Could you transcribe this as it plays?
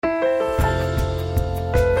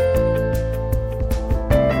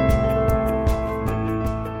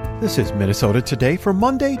This is Minnesota Today for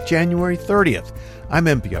Monday, January 30th. I'm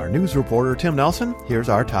NPR News reporter Tim Nelson. Here's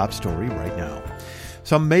our top story right now.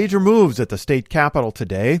 Some major moves at the state capitol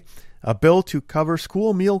today. A bill to cover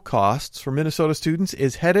school meal costs for Minnesota students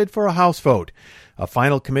is headed for a House vote. A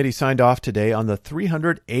final committee signed off today on the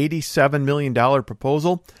 $387 million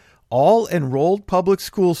proposal. All enrolled public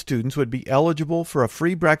school students would be eligible for a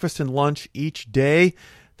free breakfast and lunch each day.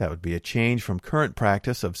 That would be a change from current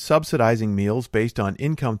practice of subsidizing meals based on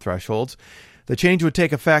income thresholds. The change would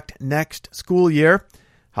take effect next school year.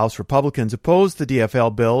 House Republicans opposed the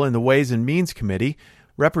DFL bill in the Ways and Means Committee.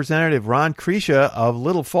 Representative Ron Krisha of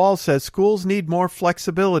Little Falls says schools need more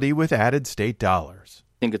flexibility with added state dollars.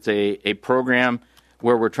 I think it's a program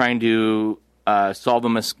where we're trying to solve a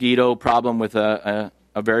mosquito problem with a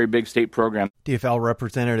very big state program. DFL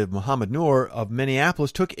Representative Muhammad Noor of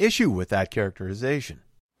Minneapolis took issue with that characterization.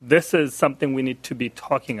 This is something we need to be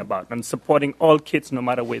talking about and supporting all kids no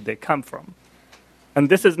matter where they come from. And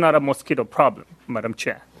this is not a mosquito problem, Madam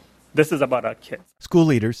Chair. This is about our kids. School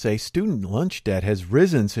leaders say student lunch debt has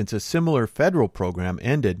risen since a similar federal program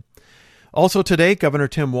ended. Also today, Governor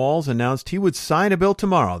Tim Walz announced he would sign a bill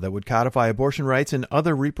tomorrow that would codify abortion rights and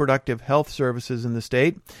other reproductive health services in the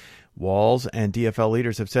state. Walz and DFL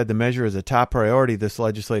leaders have said the measure is a top priority this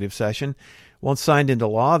legislative session. Once signed into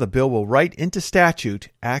law, the bill will write into statute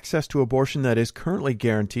access to abortion that is currently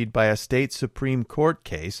guaranteed by a state Supreme Court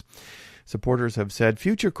case. Supporters have said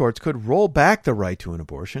future courts could roll back the right to an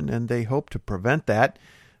abortion, and they hope to prevent that.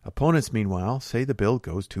 Opponents, meanwhile, say the bill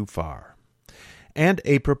goes too far. And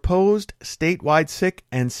a proposed statewide sick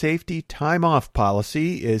and safety time-off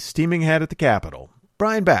policy is steaming ahead at the Capitol.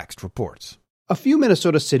 Brian Baxt reports. A few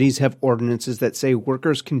Minnesota cities have ordinances that say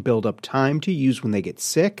workers can build up time to use when they get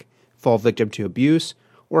sick, fall victim to abuse,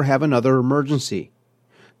 or have another emergency.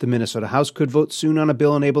 The Minnesota House could vote soon on a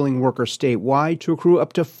bill enabling workers statewide to accrue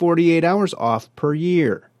up to 48 hours off per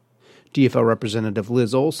year. DFL Representative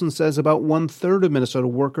Liz Olson says about one-third of Minnesota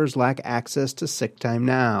workers lack access to sick time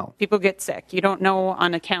now. People get sick. You don't know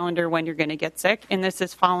on a calendar when you're going to get sick, and this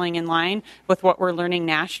is falling in line with what we're learning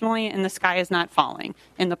nationally, and the sky is not falling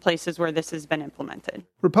in the places where this has been implemented.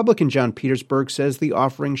 Republican John Petersburg says the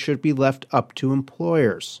offering should be left up to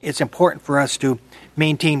employers. It's important for us to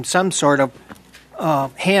maintain some sort of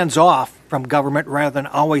hands-off from government rather than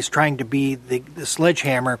always trying to be the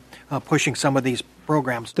sledgehammer pushing some of these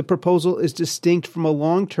programs. The proposal is distinct from a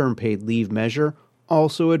long-term paid leave measure,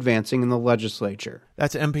 also advancing in the legislature.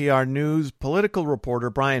 That's NPR News political reporter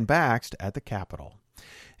Brian Baxt at the Capitol.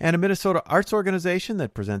 And a Minnesota arts organization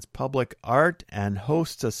that presents public art and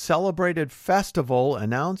hosts a celebrated festival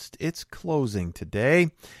announced its closing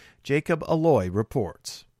today. Jacob Alloy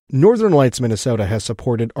reports. Northern Lights Minnesota has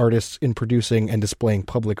supported artists in producing and displaying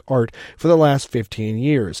public art for the last 15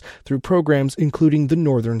 years through programs including the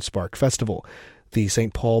Northern Spark Festival. The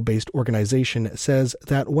St. Paul-based organization says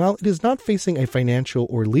that while it is not facing a financial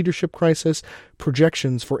or leadership crisis,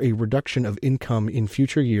 projections for a reduction of income in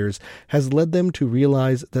future years has led them to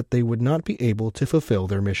realize that they would not be able to fulfill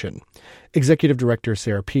their mission. Executive Director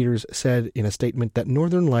Sarah Peters said in a statement that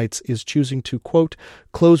Northern Lights is choosing to, quote,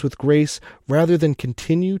 close with grace rather than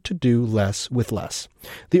continue to do less with less.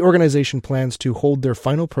 The organization plans to hold their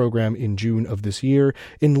final program in June of this year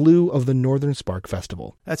in lieu of the Northern Spark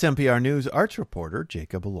Festival. That's NPR News arts reporter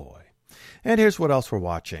Jacob Alloy. And here's what else we're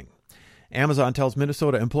watching. Amazon tells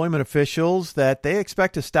Minnesota employment officials that they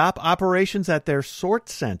expect to stop operations at their sort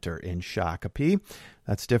center in Shakopee.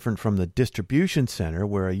 That's different from the distribution center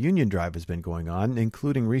where a union drive has been going on,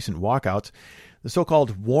 including recent walkouts. The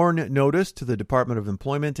so-called WARN notice to the Department of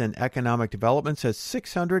Employment and Economic Development says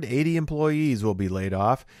 680 employees will be laid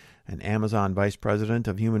off. An Amazon vice president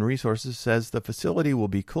of human resources says the facility will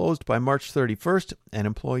be closed by March 31st and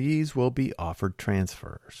employees will be offered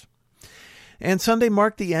transfers. And Sunday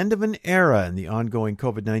marked the end of an era in the ongoing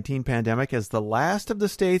COVID-19 pandemic as the last of the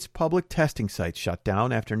state's public testing sites shut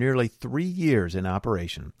down after nearly 3 years in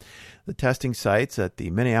operation. The testing sites at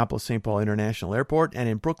the Minneapolis-St. Paul International Airport and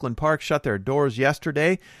in Brooklyn Park shut their doors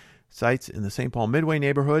yesterday. Sites in the St. Paul Midway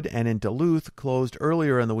neighborhood and in Duluth closed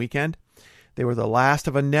earlier in the weekend. They were the last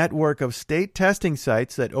of a network of state testing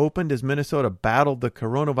sites that opened as Minnesota battled the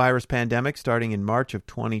coronavirus pandemic starting in March of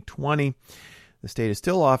 2020. The state is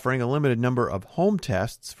still offering a limited number of home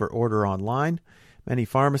tests for order online. Many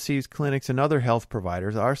pharmacies, clinics, and other health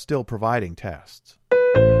providers are still providing tests.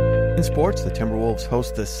 In sports, the Timberwolves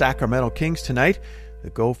host the Sacramento Kings tonight. The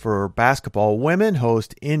Gopher basketball women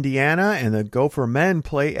host Indiana, and the Gopher men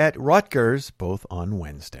play at Rutgers, both on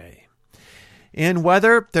Wednesday. In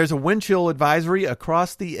weather, there's a wind chill advisory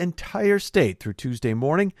across the entire state through Tuesday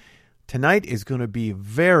morning. Tonight is going to be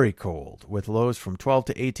very cold with lows from 12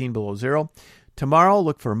 to 18 below zero. Tomorrow,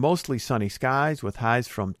 look for mostly sunny skies with highs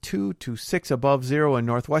from 2 to 6 above zero in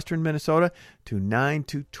northwestern Minnesota to 9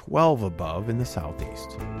 to 12 above in the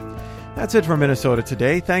southeast. That's it for Minnesota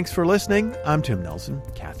Today. Thanks for listening. I'm Tim Nelson.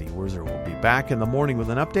 Kathy Wurzer will be back in the morning with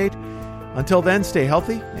an update. Until then, stay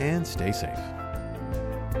healthy and stay safe.